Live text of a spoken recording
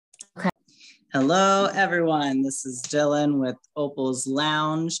Hello, everyone. This is Dylan with Opal's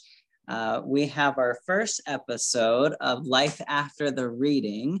Lounge. We have our first episode of Life After the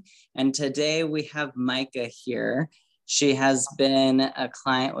Reading, and today we have Micah here. She has been a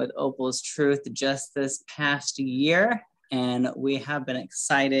client with Opal's Truth just this past year, and we have been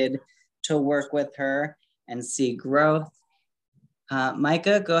excited to work with her and see growth.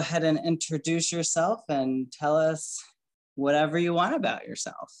 Micah, go ahead and introduce yourself and tell us whatever you want about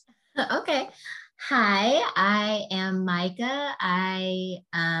yourself. Okay. Hi, I am Micah. I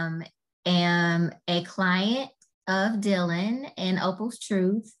am a client of Dylan and Opal's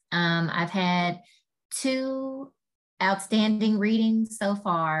Truth. I've had 2 outstanding readings so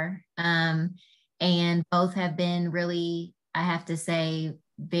far, and both have been really, I have to say,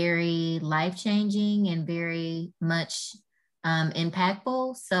 very life-changing and very much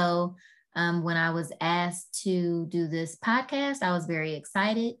impactful. So when I was asked to do this podcast, I was very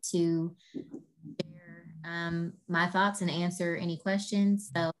excited to share my thoughts and answer any questions.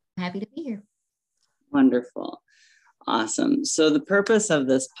 So I'm happy to be here. Wonderful. Awesome. So the purpose of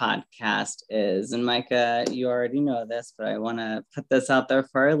this podcast is, and Micah, you already know this, but I want to put this out there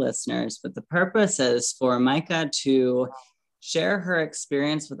for our listeners, but the purpose is for Micah to share her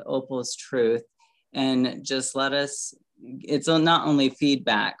experience with Opal's Truth and just let us, it's not only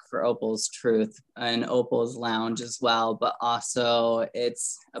feedback for Opal's Truth and Opal's Lounge as well, but also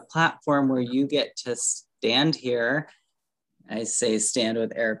it's a platform where you get to stand here. I say stand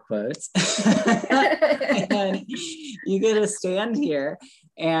with air quotes. And you get to stand here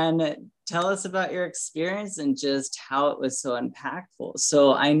and tell us about your experience and just how it was so impactful.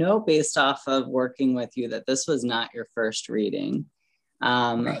 So I know based off of working with you that this was not your first reading.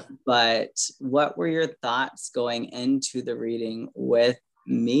 But what were your thoughts going into the reading with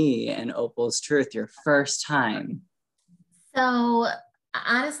me and Opal's Truth, your first time? So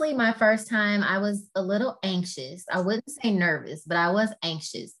honestly, my first time, I was a little anxious. I wouldn't say nervous, but I was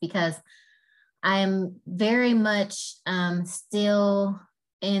anxious because I'm very much still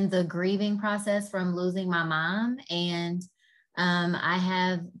in the grieving process from losing my mom. And I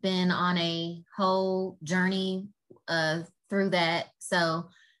have been on a whole journey through that. So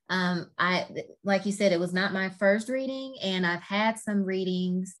like you said, it was not my first reading, and I've had some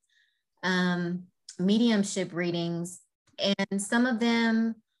readings, mediumship readings, and some of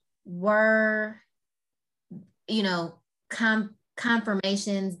them were,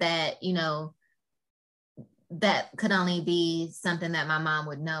 confirmations that, that could only be something that my mom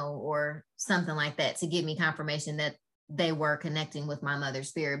would know or something like that to give me confirmation that they were connecting with my mother's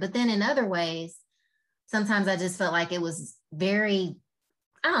spirit. But then in other ways, sometimes I just felt like it was very,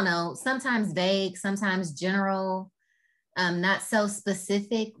 I don't know, sometimes vague, sometimes general, not so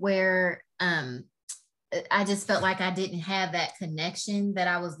specific, where I just felt like I didn't have that connection that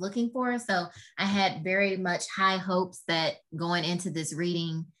I was looking for. So I had very much high hopes that going into this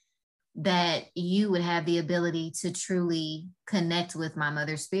reading that you would have the ability to truly connect with my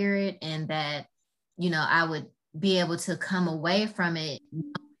mother's spirit, and that, I would be able to come away from it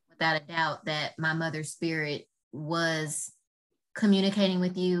without a doubt that my mother's spirit was communicating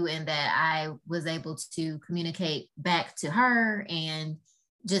with you, and that I was able to communicate back to her, and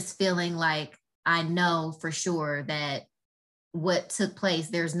just feeling like I know for sure that what took place,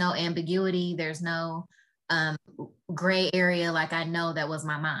 there's no ambiguity, there's no gray area. Like, I know that was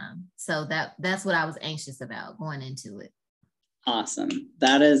my mom. So that's what I was anxious about going into it. Awesome.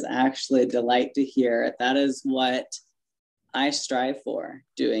 That is actually a delight to hear. That is what I strive for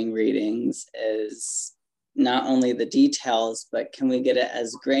doing readings, is not only the details, but can we get it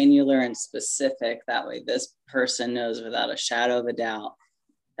as granular and specific? That way this person knows without a shadow of a doubt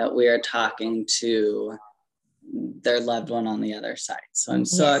that we are talking to their loved one on the other side. So I'm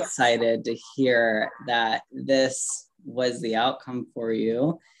so excited to hear that this was the outcome for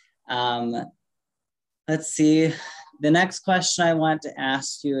you. Let's see. The next question I want to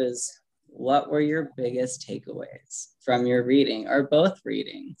ask you is, what were your biggest takeaways from your reading, or both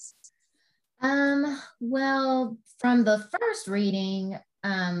readings? Well, from the first reading,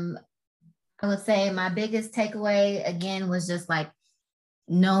 I would say my biggest takeaway again was just like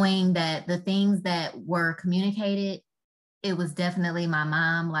knowing that the things that were communicated, it was definitely my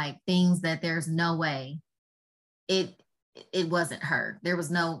mom. Like, things that there's no way it wasn't her. There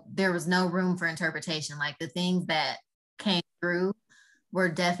was no room for interpretation. Like, the things that came through were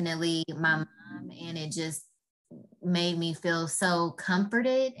definitely my mom, and it just made me feel so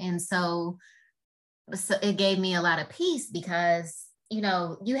comforted, and so it gave me a lot of peace, because you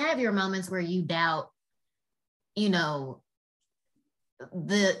have your moments where you doubt the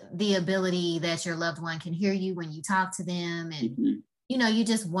ability that your loved one can hear you when you talk to them, and you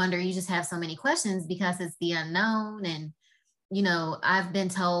just wonder, you just have so many questions because it's the unknown. And, I've been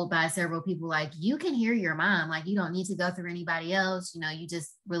told by several people, like, you can hear your mom, like, you don't need to go through anybody else, you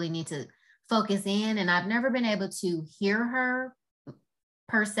just really need to focus in. And I've never been able to hear her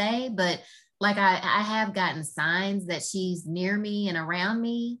per se, but like I have gotten signs that she's near me and around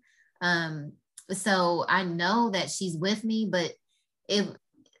me. So I know that she's with me, but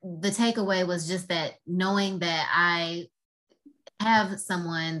the takeaway was just that knowing that I have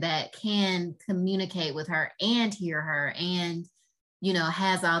someone that can communicate with her and hear her and,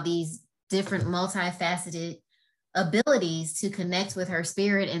 has all these different multifaceted abilities to connect with her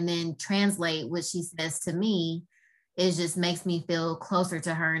spirit and then translate what she says to me. It just makes me feel closer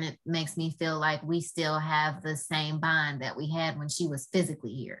to her, and it makes me feel like we still have the same bond that we had when she was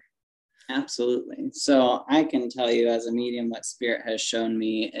physically here. Absolutely. So I can tell you as a medium, what spirit has shown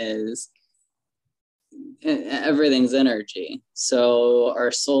me is everything's energy. So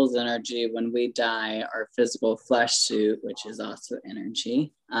our soul's energy, when we die, our physical flesh suit, which is also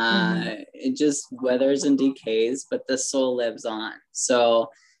energy, it just withers and decays, but the soul lives on. So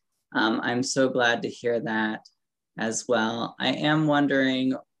I'm so glad to hear that as well. I am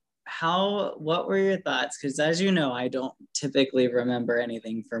wondering what were your thoughts? Because as you know, I don't typically remember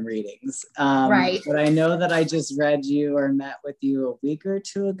anything from readings. Right. But I know that I just read you or met with you a week or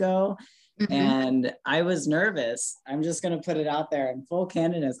two ago. And I was nervous. I'm just going to put it out there in full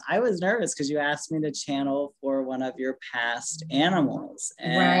candidness. I was nervous because you asked me to channel for one of your past animals.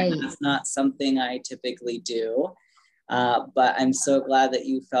 And that's not something I typically do. But I'm so glad that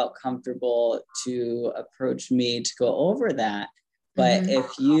you felt comfortable to approach me to go over that. But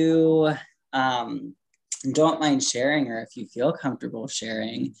if you don't mind sharing, or if you feel comfortable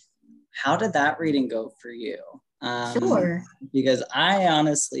sharing, how did that reading go for you? Sure. Because I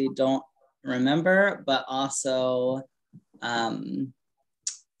honestly don't remember, but also I'm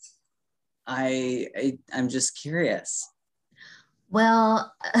just curious.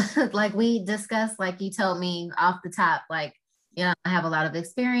 Well, like we discussed, like you told me off the top, like, I have a lot of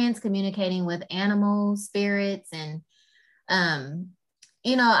experience communicating with animals, spirits, and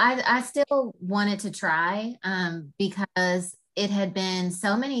I still wanted to try because it had been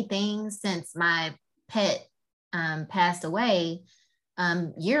so many things since my pet passed away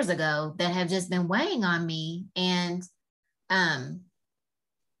years ago that have just been weighing on me. And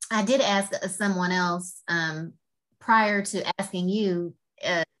I did ask someone else prior to asking you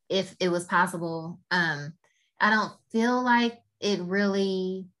if it was possible. I don't feel like it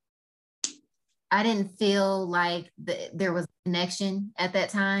really, I didn't feel like there was a connection at that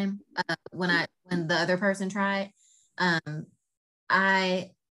time when the other person tried. Like I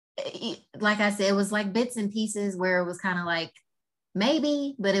said, it was like bits and pieces where it was kind of like,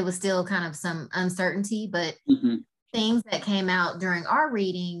 maybe, but it was still kind of some uncertainty. But things that came out during our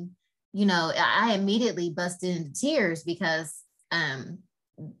reading, I immediately busted into tears because,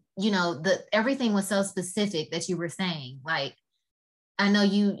 everything was so specific that you were saying. Like, I know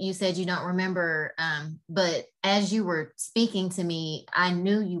you said you don't remember, but as you were speaking to me, I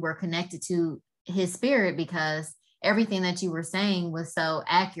knew you were connected to his spirit because everything that you were saying was so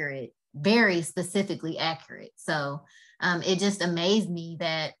accurate, very specifically accurate. So it just amazed me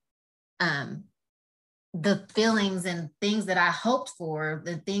that the feelings and things that I hoped for,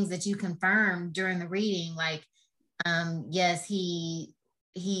 the things that you confirmed during the reading, like, yes, he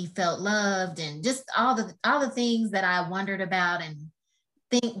felt loved, and just all the things that I wondered about and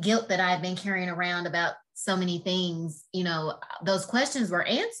guilt that I've been carrying around about so many things, those questions were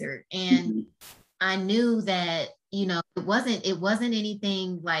answered. And I knew that, it wasn't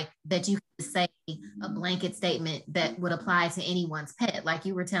anything like that you could say a blanket statement that would apply to anyone's pet. Like,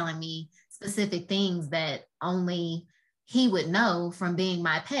 you were telling me specific things that only he would know from being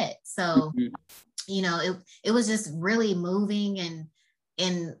my pet. So, it was just really moving.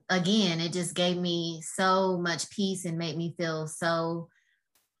 And again, it just gave me so much peace and made me feel so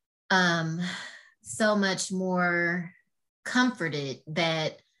much more comforted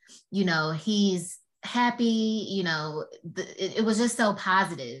that, he's happy, it was just so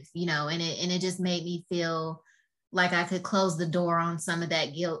positive, and it just made me feel like I could close the door on some of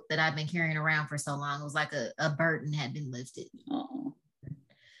that guilt that I've been carrying around for so long. It was like a burden had been lifted. Oh,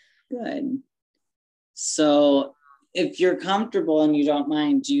 good. So if you're comfortable and you don't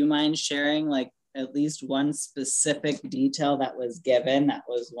mind, do you mind sharing like at least one specific detail that was given? That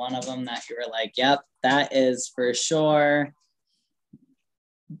was one of them that you were like, yep, that is for sure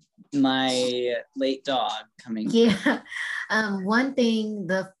my late dog coming. Yeah. One of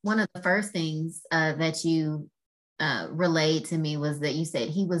the first things that you relayed to me was that you said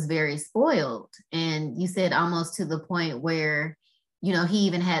he was very spoiled, and you said almost to the point where he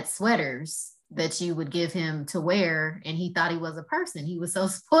even had sweaters that you would give him to wear, and he thought he was a person. He was so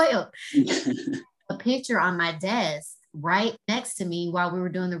spoiled. A picture on my desk right next to me while we were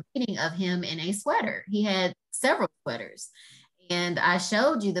doing the reading of him in a sweater. He had several sweaters. And I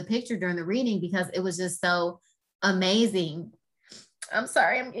showed you the picture during the reading because it was just so amazing. I'm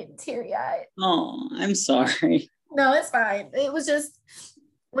sorry, I'm getting teary-eyed. Oh, I'm sorry. No, it's fine. It was just,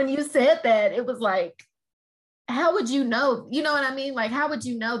 when you said that, it was like, how would you know? You know what I mean? Like, how would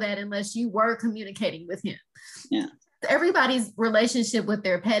you know that unless you were communicating with him? Yeah. Everybody's relationship with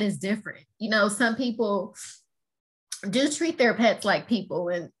their pet is different. Some people do treat their pets like people,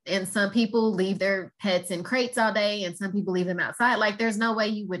 and some people leave their pets in crates all day, and some people leave them outside. Like, there's no way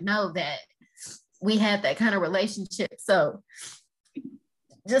you would know that we had that kind of relationship. So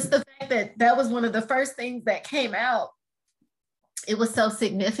just the fact that that was one of the first things that came out, it was so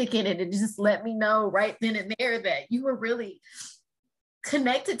significant, and it just let me know right then and there that you were really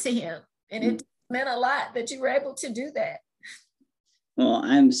connected to him, and it meant a lot that you were able to do that. Well,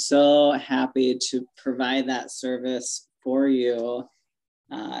 I'm so happy to provide that service for you,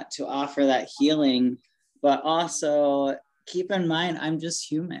 to offer that healing, but also keep in mind, I'm just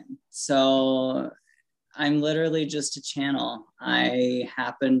human. So I'm literally just a channel. I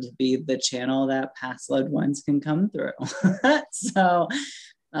happen to be the channel that past loved ones can come through. So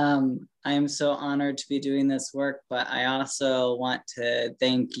I'm so honored to be doing this work, but I also want to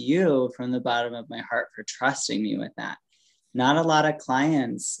thank you from the bottom of my heart for trusting me with that. Not a lot of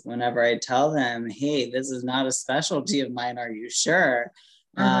clients, whenever I tell them, hey, this is not a specialty of mine, are you sure?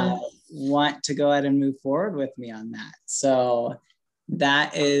 Want to go ahead and move forward with me on that. So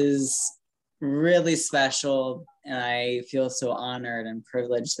that is really special. And I feel so honored and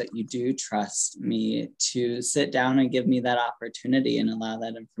privileged that you do trust me to sit down and give me that opportunity and allow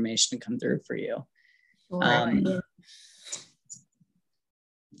that information to come through for you.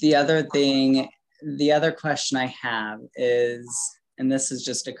 The other question I have is, and this is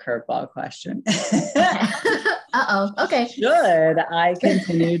just a curveball question. Okay. Should I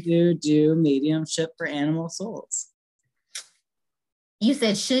continue to do mediumship for animal souls? You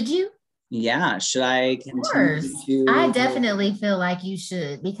said, should you? Yeah, should I continue to? I definitely feel like you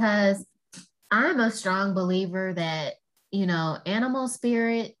should, because I'm a strong believer that, animal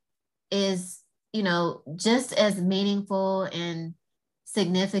spirit is, just as meaningful and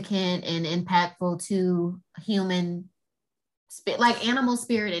significant and impactful to human spirit. Like, animal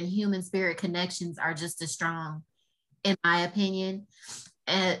spirit and human spirit connections are just as strong, in my opinion.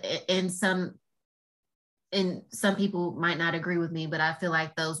 And some people might not agree with me, but I feel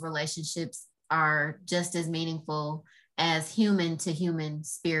like those relationships are just as meaningful as human to human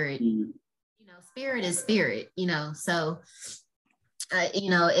spirit. Spirit is spirit, so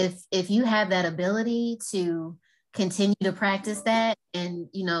if you have that ability to continue to practice that, and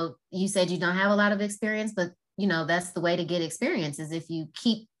you said you don't have a lot of experience, but that's the way to get experience, is if you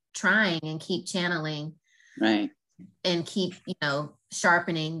keep trying and keep channeling, right, and keep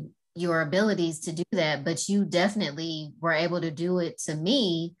sharpening your abilities to do that. But you definitely were able to do it, to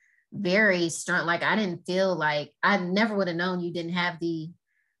me, very strong. Like, I didn't feel like, I never would have known you didn't have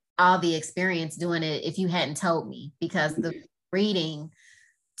all the experience doing it if you hadn't told me, because the reading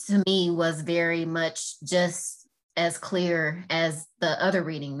to me was very much just as clear as the other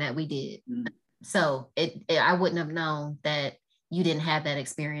reading that we did. So I wouldn't have known that you didn't have that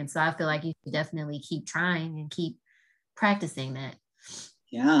experience. So I feel like you should definitely keep trying and keep practicing that.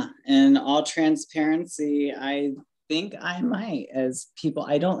 Yeah. And all transparency, I think I might, as people,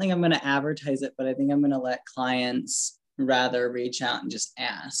 I don't think I'm going to advertise it, but I think I'm going to let clients rather reach out and just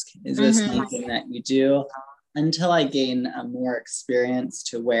ask, is this something that you do? Until I gain more experience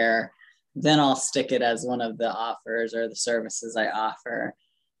to where then I'll stick it as one of the offers or the services I offer.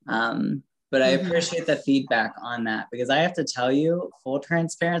 But I appreciate the feedback on that, because I have to tell you, full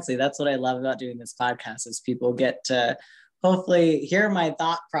transparency, that's what I love about doing this podcast, is people get to hopefully hear my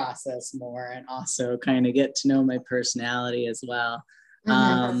thought process more, and also kind of get to know my personality as well.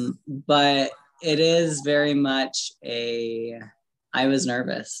 But it is very much I was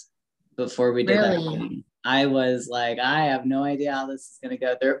nervous before we did that reading. I was like, I have no idea how this is going to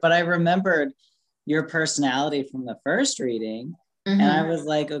go through. But I remembered your personality from the first reading. And I was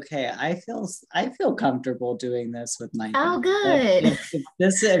like, okay, I feel comfortable doing this with my good.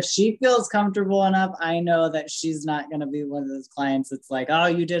 If she feels comfortable enough, I know that she's not going to be one of those clients that's like, oh,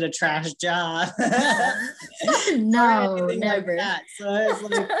 you did a trash job. No, never. Like so I was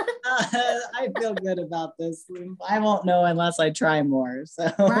like, I feel good about this. I won't know unless I try more.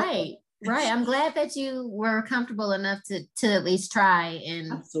 So right. Right. I'm glad that you were comfortable enough to at least try,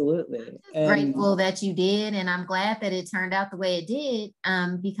 and Absolutely. grateful that you did. And I'm glad that it turned out the way it did,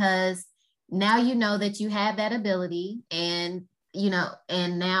 because now you know that you have that ability, and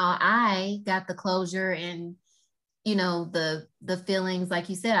and now I got the closure, and the feelings, like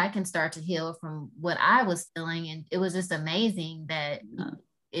you said, I can start to heal from what I was feeling. And it was just amazing that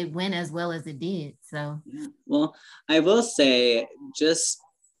it went as well as it did. So well, I will say, just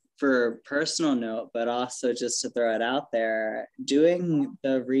for personal note, but also just to throw it out there, doing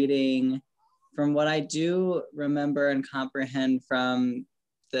the reading, from what I do remember and comprehend from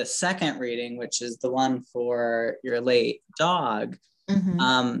the second reading, which is the one for your late dog,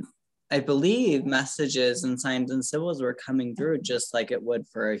 I believe messages and signs and symbols were coming through just like it would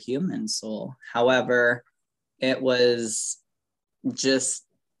for a human soul. However, it was just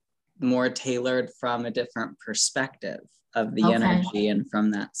more tailored from a different perspective of the energy and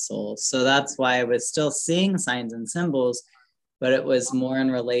from that soul. So that's why I was still seeing signs and symbols, but it was more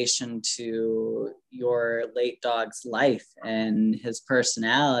in relation to your late dog's life and his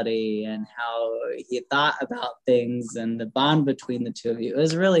personality and how he thought about things and the bond between the two of you. It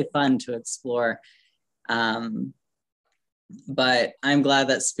was really fun to explore. But I'm glad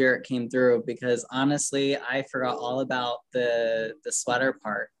that spirit came through, because honestly, I forgot all about the sweater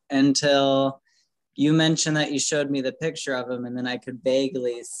part until you mentioned that you showed me the picture of him, and then I could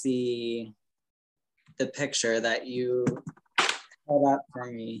vaguely see the picture that you held up for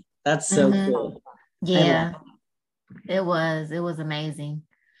me. That's so cool. Yeah, it was amazing.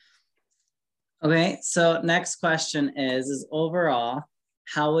 Okay, so next question is overall,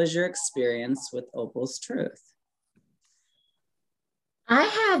 how was your experience with Opal's Truth? I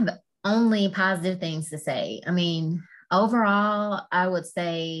have only positive things to say. I mean, overall, I would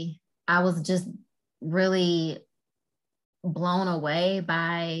say I was just really blown away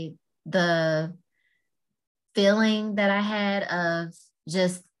by the feeling that I had of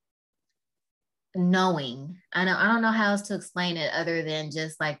just knowing. I don't know how else to explain it other than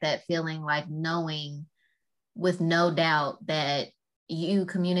just like that feeling, like knowing with no doubt that you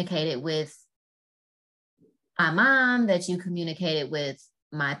communicated with my mom, that you communicated with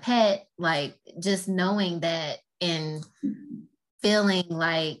my pet, like just knowing that and feeling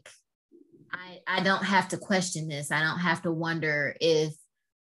like I don't have to question this. I don't have to wonder if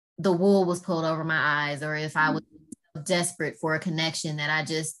the wool was pulled over my eyes or if I was desperate for a connection that I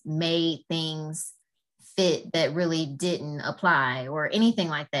just made things fit that really didn't apply or anything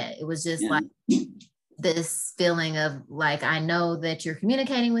like that. It was just like this feeling of like, I know that you're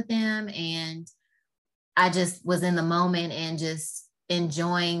communicating with them, and I just was in the moment and just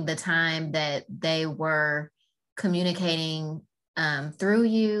enjoying the time that they were communicating through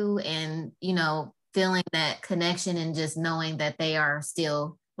you, and, feeling that connection and just knowing that they are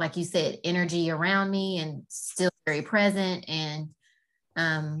still, like you said, energy around me and still very present. And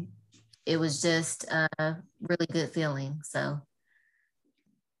it was just a really good feeling. So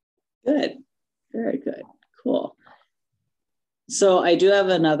good. Very good. Cool. So I do have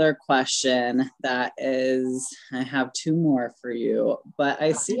another question that is, I have two more for you, but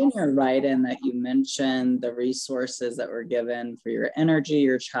I see in your write-in that you mentioned the resources that were given for your energy,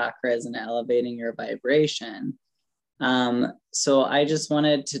 your chakras, and elevating your vibration. So I just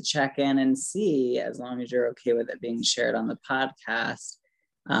wanted to check in and see, as long as you're okay with it being shared on the podcast,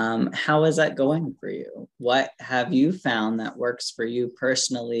 how is that going for you? What have you found that works for you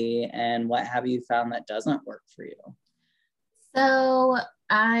personally, and what have you found that doesn't work for you? So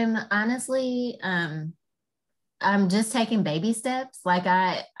I'm honestly, I'm just taking baby steps. Like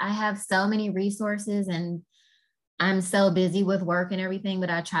I have so many resources, and I'm so busy with work and everything, but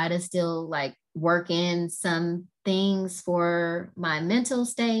I try to still like work in some things for my mental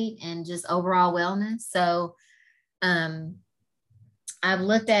state and just overall wellness. So I've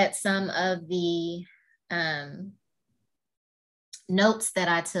looked at some of the notes that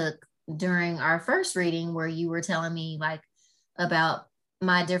I took during our first reading, where you were telling me like about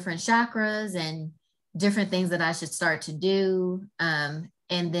my different chakras and different things that I should start to do. And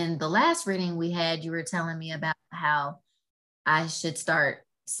then the last reading we had, you were telling me about how I should start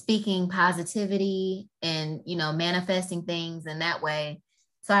speaking positivity and, manifesting things in that way.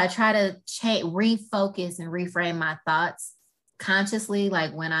 So I try to refocus and reframe my thoughts consciously.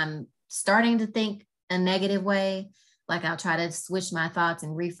 Like when I'm starting to think a negative way, like I'll try to switch my thoughts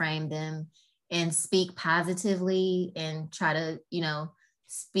and reframe them and speak positively and try to,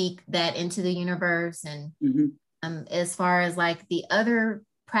 speak that into the universe. And as far as like the other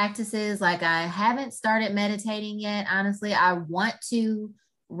practices, like I haven't started meditating yet. Honestly, I want to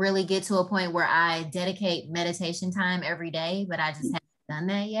really get to a point where I dedicate meditation time every day, but I just haven't done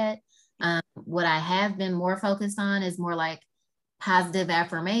that yet. What I have been more focused on is more like positive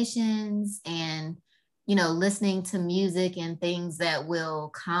affirmations and, listening to music and things that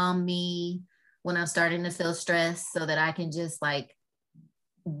will calm me when I'm starting to feel stressed so that I can just like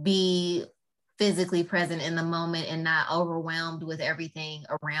be physically present in the moment and not overwhelmed with everything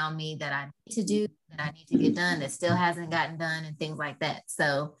around me that I need to do, that I need to get done, that still hasn't gotten done, and things like that.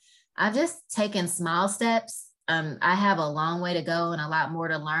 So I've just taken small steps. I have a long way to go and a lot more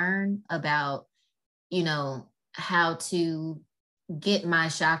to learn about, how to get my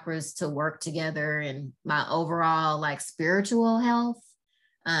chakras to work together and my overall like spiritual health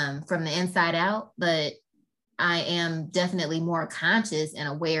from the inside out. But I am definitely more conscious and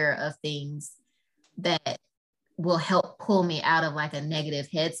aware of things that will help pull me out of like a negative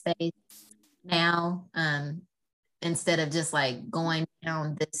headspace now, instead of just like going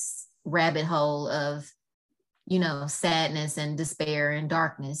down this rabbit hole of, sadness and despair and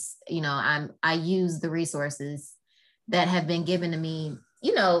darkness. I use the resources that have been given to me,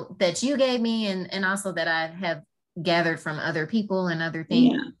 that you gave me, and also that I have gathered from other people and other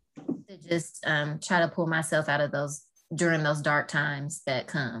things, to just try to pull myself out of those during those dark times that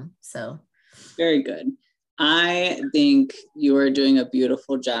come. So very good. I think you are doing a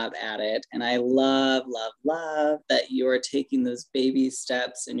beautiful job at it. And I love, love, love that you are taking those baby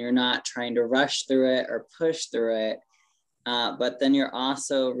steps and you're not trying to rush through it or push through it. But then you're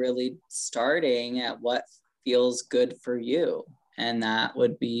also really starting at what feels good for you. And that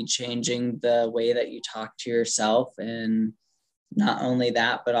would be changing the way that you talk to yourself, and not only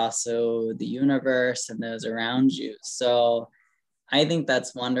that, but also the universe and those around you. So I think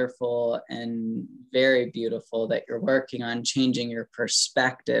that's wonderful and very beautiful that you're working on changing your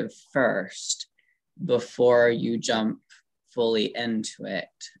perspective first before you jump fully into it.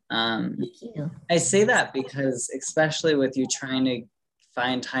 I say that because, especially with you trying to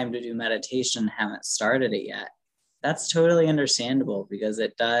find time to do meditation, haven't started it yet. That's totally understandable, because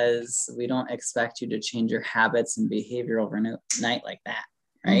we don't expect you to change your habits and behavior overnight like that.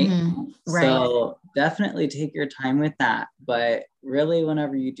 Right? Mm-hmm. Right. So definitely take your time with that. But really,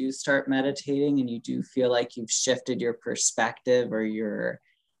 whenever you do start meditating and you do feel like you've shifted your perspective or your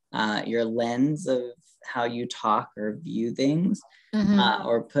lens of how you talk or view things,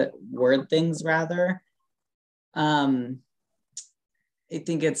 or word things rather, I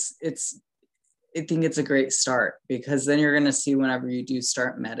think it's a great start, because then you're going to see whenever you do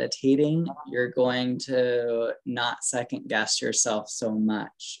start meditating, you're going to not second guess yourself so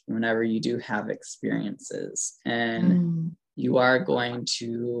much whenever you do have experiences, and you are going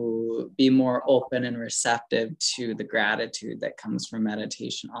to be more open and receptive to the gratitude that comes from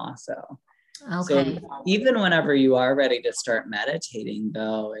meditation also. Okay. So even whenever you are ready to start meditating,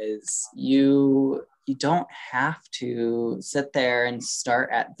 though, is you don't have to sit there and start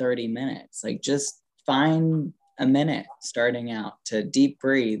at 30 minutes. Like, just find a minute starting out to deep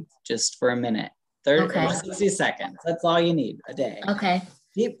breathe just for a minute, 30 or 60 seconds. That's all you need a day. Okay.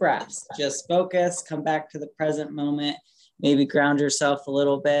 Deep breaths, just focus, come back to the present moment, maybe ground yourself a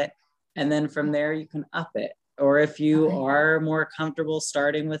little bit. And then from there, you can up it. Or if you are more comfortable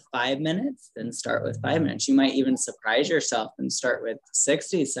starting with 5 minutes, then start with 5 minutes. You might even surprise yourself and start with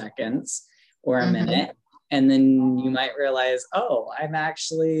 60 seconds or a minute. And then you might realize, oh, I'm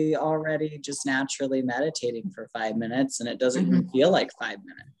actually already just naturally meditating for 5 minutes, and it doesn't even feel like 5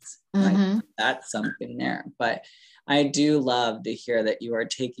 minutes. Like, that's something there. But I do love to hear that you are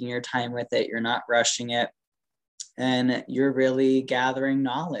taking your time with it. You're not rushing it. And you're really gathering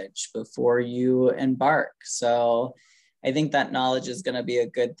knowledge before you embark. So I think that knowledge is going to be a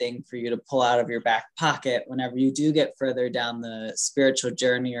good thing for you to pull out of your back pocket whenever you do get further down the spiritual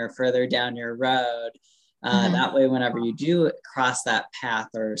journey or further down your road. That way, whenever you do cross that path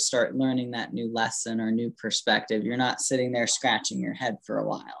or start learning that new lesson or new perspective, you're not sitting there scratching your head for a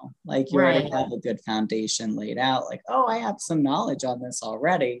while. Like, you already have a good foundation laid out. Like, oh, I have some knowledge on this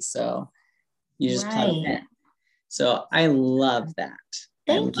already. So you just plug it in. So I love that.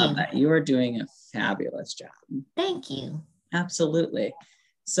 Thank you. That. You are doing a fabulous job. Thank you. Absolutely.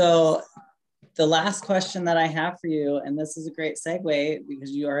 So the last question that I have for you, and this is a great segue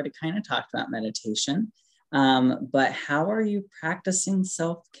because you already kind of talked about meditation, but how are you practicing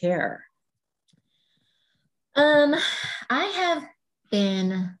self-care? I have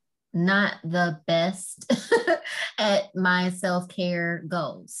been not the best at my self-care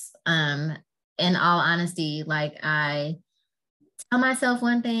goals. In all honesty, like, I tell myself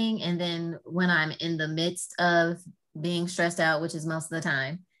one thing, and then when I'm in the midst of being stressed out, which is most of the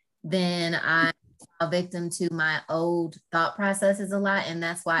time, then I fall victim to my old thought processes a lot. And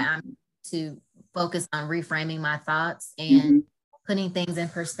that's why I'm to focus on reframing my thoughts and putting things in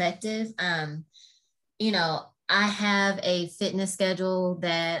perspective. You know, I have a fitness schedule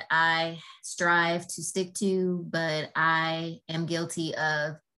that I strive to stick to, but I am guilty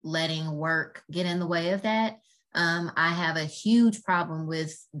of letting work get in the way of that. I have a huge problem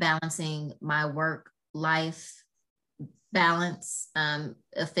with balancing my work life balance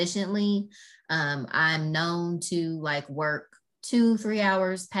efficiently. I'm known to like work 2-3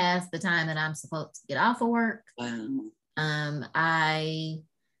 hours past the time that I'm supposed to get off of work. Wow. I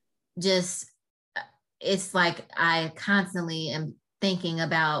just, it's like I constantly am thinking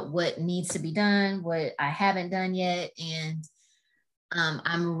about what needs to be done, what I haven't done yet. And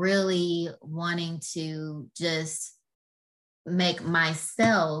I'm really wanting to just make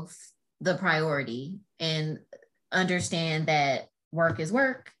myself the priority and understand that work is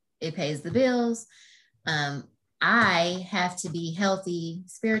work. It pays the bills. I have to be healthy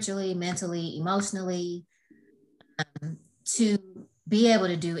spiritually, mentally, emotionally, to be able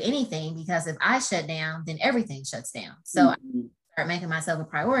to do anything, because if I shut down, then everything shuts down. So I start making myself a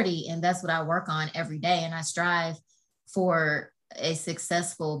priority, and that's what I work on every day. And I strive for a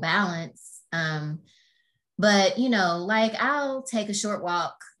successful balance. But, you know, like I'll take a short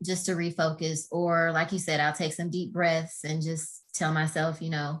walk just to refocus, or like you said, I'll take some deep breaths and just tell myself,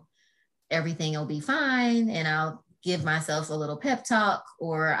 you know, everything will be fine. And I'll give myself a little pep talk,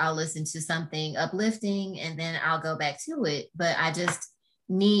 or I'll listen to something uplifting, and then I'll go back to it. But I just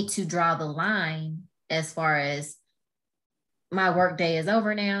need to draw the line as far as my work day is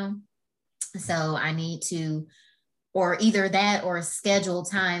over now. So I need to, or either that or schedule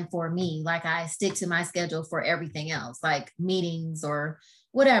time for me. Like I stick to my schedule for everything else, like meetings or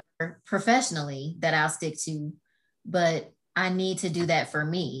whatever professionally that I'll stick to. But I need to do that for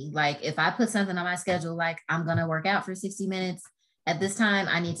me. Like if I put something on my schedule, like I'm going to work out for 60 minutes at this time,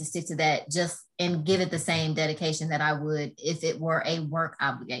 I need to stick to that just and give it the same dedication that I would if it were a work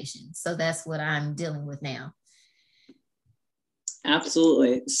obligation. So that's what I'm dealing with now.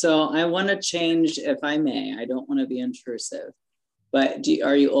 Absolutely. So I want to change, if I may. I don't want to be intrusive, but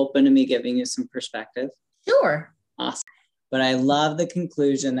are you open to me giving you some perspective? Sure. Awesome. But I love the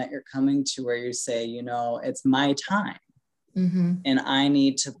conclusion that you're coming to, where you say, you know, it's my time. Mm-hmm. And I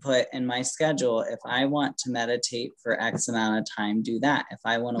need to put in my schedule, if I want to meditate for X amount of time, do that. If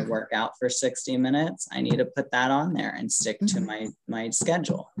I want to work out for 60 minutes, I need to put that on there and stick to my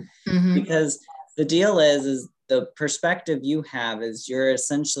schedule. Mm-hmm. Because the deal is the perspective you have is you're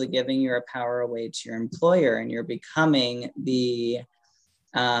essentially giving your power away to your employer, and you're becoming the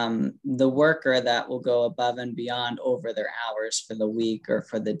worker that will go above and beyond over their hours for the week or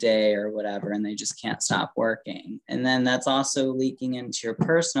for the day or whatever, and they just can't stop working. And then that's also leaking into your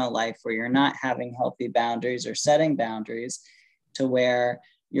personal life, where you're not having healthy boundaries or setting boundaries to where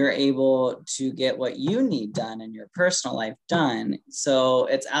you're able to get what you need done in your personal life done. So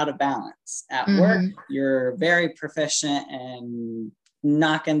it's out of balance. At work, you're very proficient and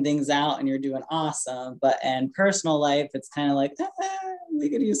knocking things out and you're doing awesome. But in personal life, it's kind of like, we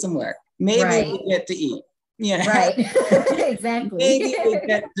could use some work. Maybe we get to eat. You know? Right. Exactly. Maybe we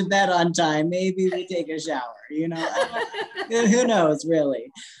get to bed on time. Maybe we take a shower, you know, who knows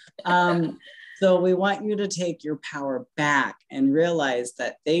really. So we want you to take your power back and realize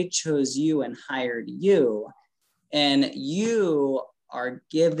that they chose you and hired you, and you are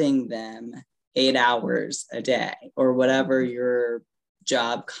giving them 8 hours a day or whatever your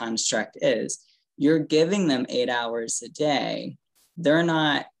job construct is. You're giving them 8 hours a day. They're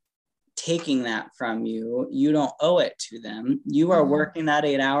not taking that from you. You don't owe it to them. You are working that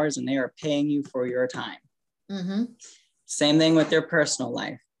 8 hours and they are paying you for your time. Same thing with your personal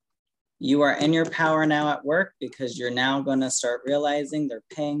life. You are in your power now at work because you're now going to start realizing they're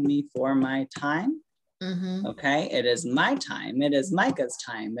paying me for my time. Okay. It is my time. It is Micah's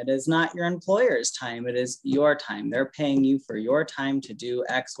time. It is not your employer's time. It is your time. They're paying you for your time to do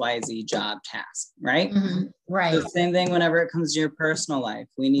XYZ job task, right? Right. So same thing whenever it comes to your personal life.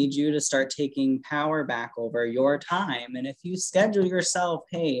 We need you to start taking power back over your time. And if you schedule yourself,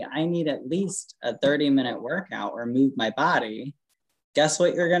 hey, I need at least a 30-minute workout or move my body, guess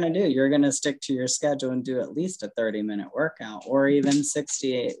what you're going to do? You're going to stick to your schedule and do at least a 30-minute workout, or even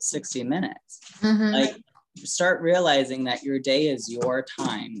 60 minutes. Like, start realizing that your day is your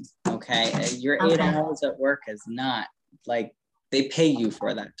time. Okay. Your 8 hours at work is not like they pay you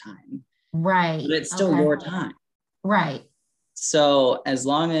for that time. Right. But it's still your time. Right. So as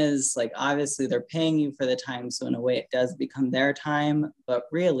long as, like, obviously they're paying you for the time. So in a way it does become their time, but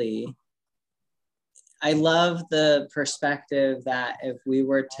really, I love the perspective that if we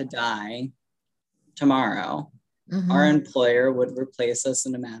were to die tomorrow, our employer would replace us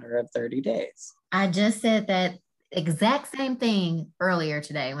in a matter of 30 days. I just said that exact same thing earlier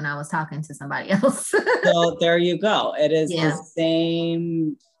today when I was talking to somebody else. So there you go. It is Yeah. the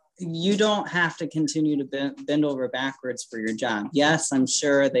same. You don't have to continue to bend over backwards for your job. Yes, I'm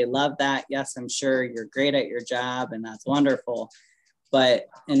sure they love that. Yes, I'm sure you're great at your job and that's wonderful. But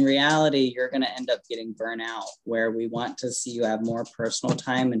in reality, you're going to end up getting burnout, where we want to see you have more personal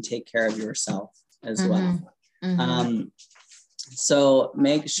time and take care of yourself as well. So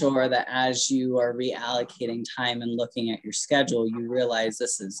make sure that as you are reallocating time and looking at your schedule, you realize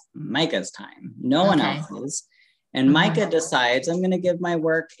this is Micah's time, no one else's. And Micah decides, I'm going to give my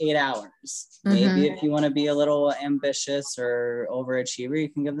work 8 hours. Maybe if you want to be a little ambitious or overachiever, you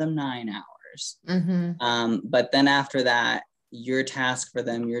can give them 9 hours. But then after that, your task for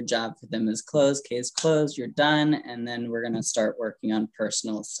them, your job for them is closed, case closed, you're done. And then we're going to start working on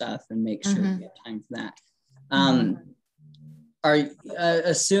personal stuff and make sure we get time for that. Are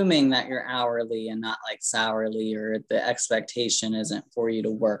assuming that you're hourly and not like hourly, or the expectation isn't for you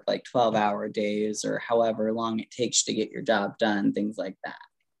to work like 12-hour days or however long it takes to get your job done, things like that.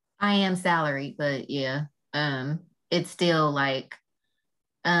 I am salaried, but yeah, it's still like,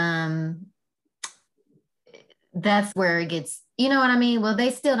 that's where it gets, you know what I mean? Well,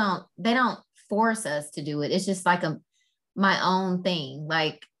 they don't force us to do it. It's just like my own thing.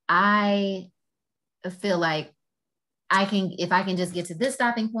 Like, I feel like if I can just get to this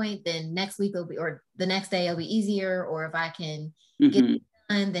stopping point, then next week will be, or the next day it'll be easier. Or if I can get it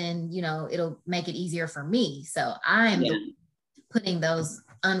done, then, you know, it'll make it easier for me. So I'm putting those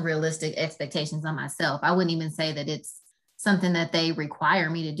unrealistic expectations on myself. I wouldn't even say that it's something that they require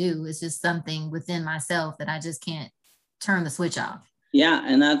me to do. It's just something within myself that I just can't turn the switch off. Yeah.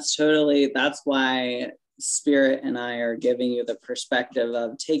 And that's why Spirit and I are giving you the perspective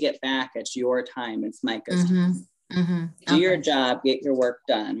of take it back. It's your time. It's Micah's time. Do your job, get your work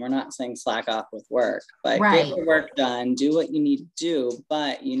done. We're not saying slack off with work, but get your work done, do what you need to do,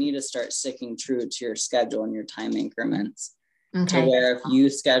 but you need to start sticking true to your schedule and your time increments. To where if you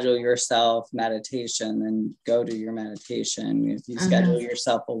schedule yourself meditation, then go do your meditation. If you schedule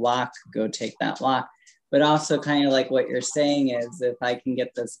yourself a walk, go take that walk. But also kind of like what you're saying is, if I can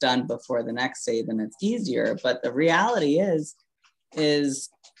get this done before the next day, then it's easier. But the reality is,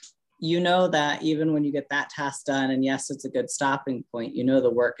 you know that even when you get that task done, and yes, it's a good stopping point, you know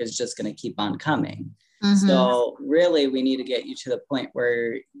the work is just going to keep on coming. So really, we need to get you to the point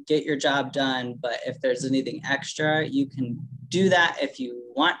where get your job done, but if there's anything extra, you can do that if you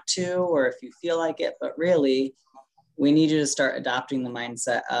want to, or if you feel like it. But really, we need you to start adopting the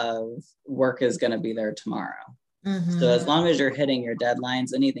mindset of work is going to be there tomorrow. So as long as you're hitting your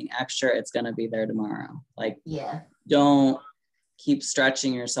deadlines, anything extra, it's going to be there tomorrow. Like, don't keep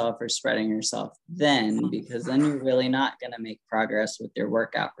stretching yourself or spreading yourself then, because then you're really not going to make progress with your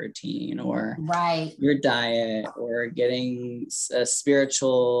workout routine or your diet, or getting a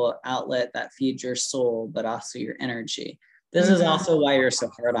spiritual outlet that feeds your soul, but also your energy. This is also why you're so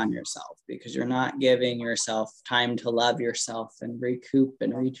hard on yourself, because you're not giving yourself time to love yourself and recoup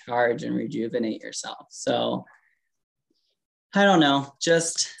and recharge and rejuvenate yourself. So I don't know,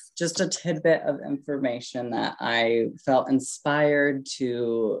 just a tidbit of information that I felt inspired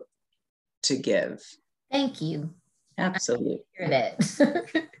to give. Thank you. Absolutely. I hear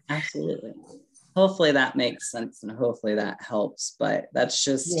that. Absolutely. Hopefully that makes sense, and hopefully that helps. But that's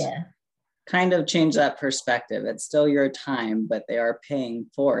just kind of change that perspective. It's still your time, but they are paying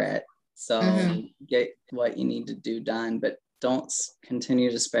for it. So get what you need to do done, but don't continue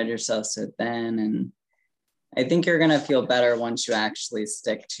to spread yourself so thin. And I think you're going to feel better once you actually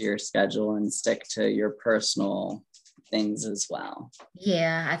stick to your schedule and stick to your personal things as well.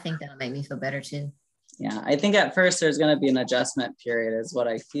 Yeah, I think that'll make me feel better too. Yeah, I think at first there's going to be an adjustment period is what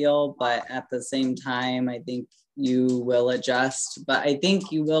I feel, but at the same time, I think you will adjust, but I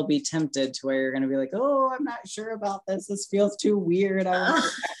think you will be tempted to where you're going to be like, oh, I'm not sure about this. This feels too weird. I want to go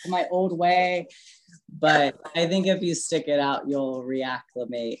back to my old way. But I think if you stick it out, you'll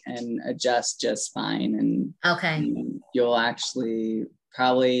reacclimate and adjust just fine. And you'll actually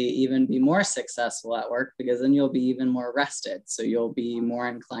probably even be more successful at work, because then you'll be even more rested. So you'll be more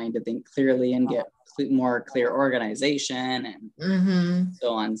inclined to think clearly and get more clear organization and so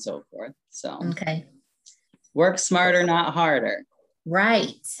on and so forth. So work smarter, not harder.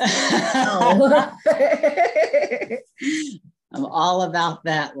 Right. I'm all about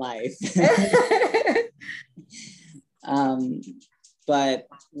that life. But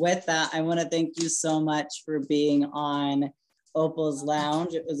with that, I want to thank you so much for being on Opal's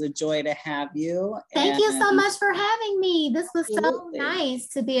Lounge. It was a joy to have you. Thank you so much for having me. This was so nice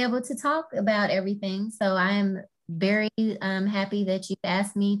to be able to talk about everything. So I am very happy that you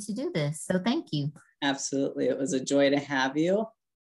asked me to do this. So thank you. Absolutely. It was a joy to have you.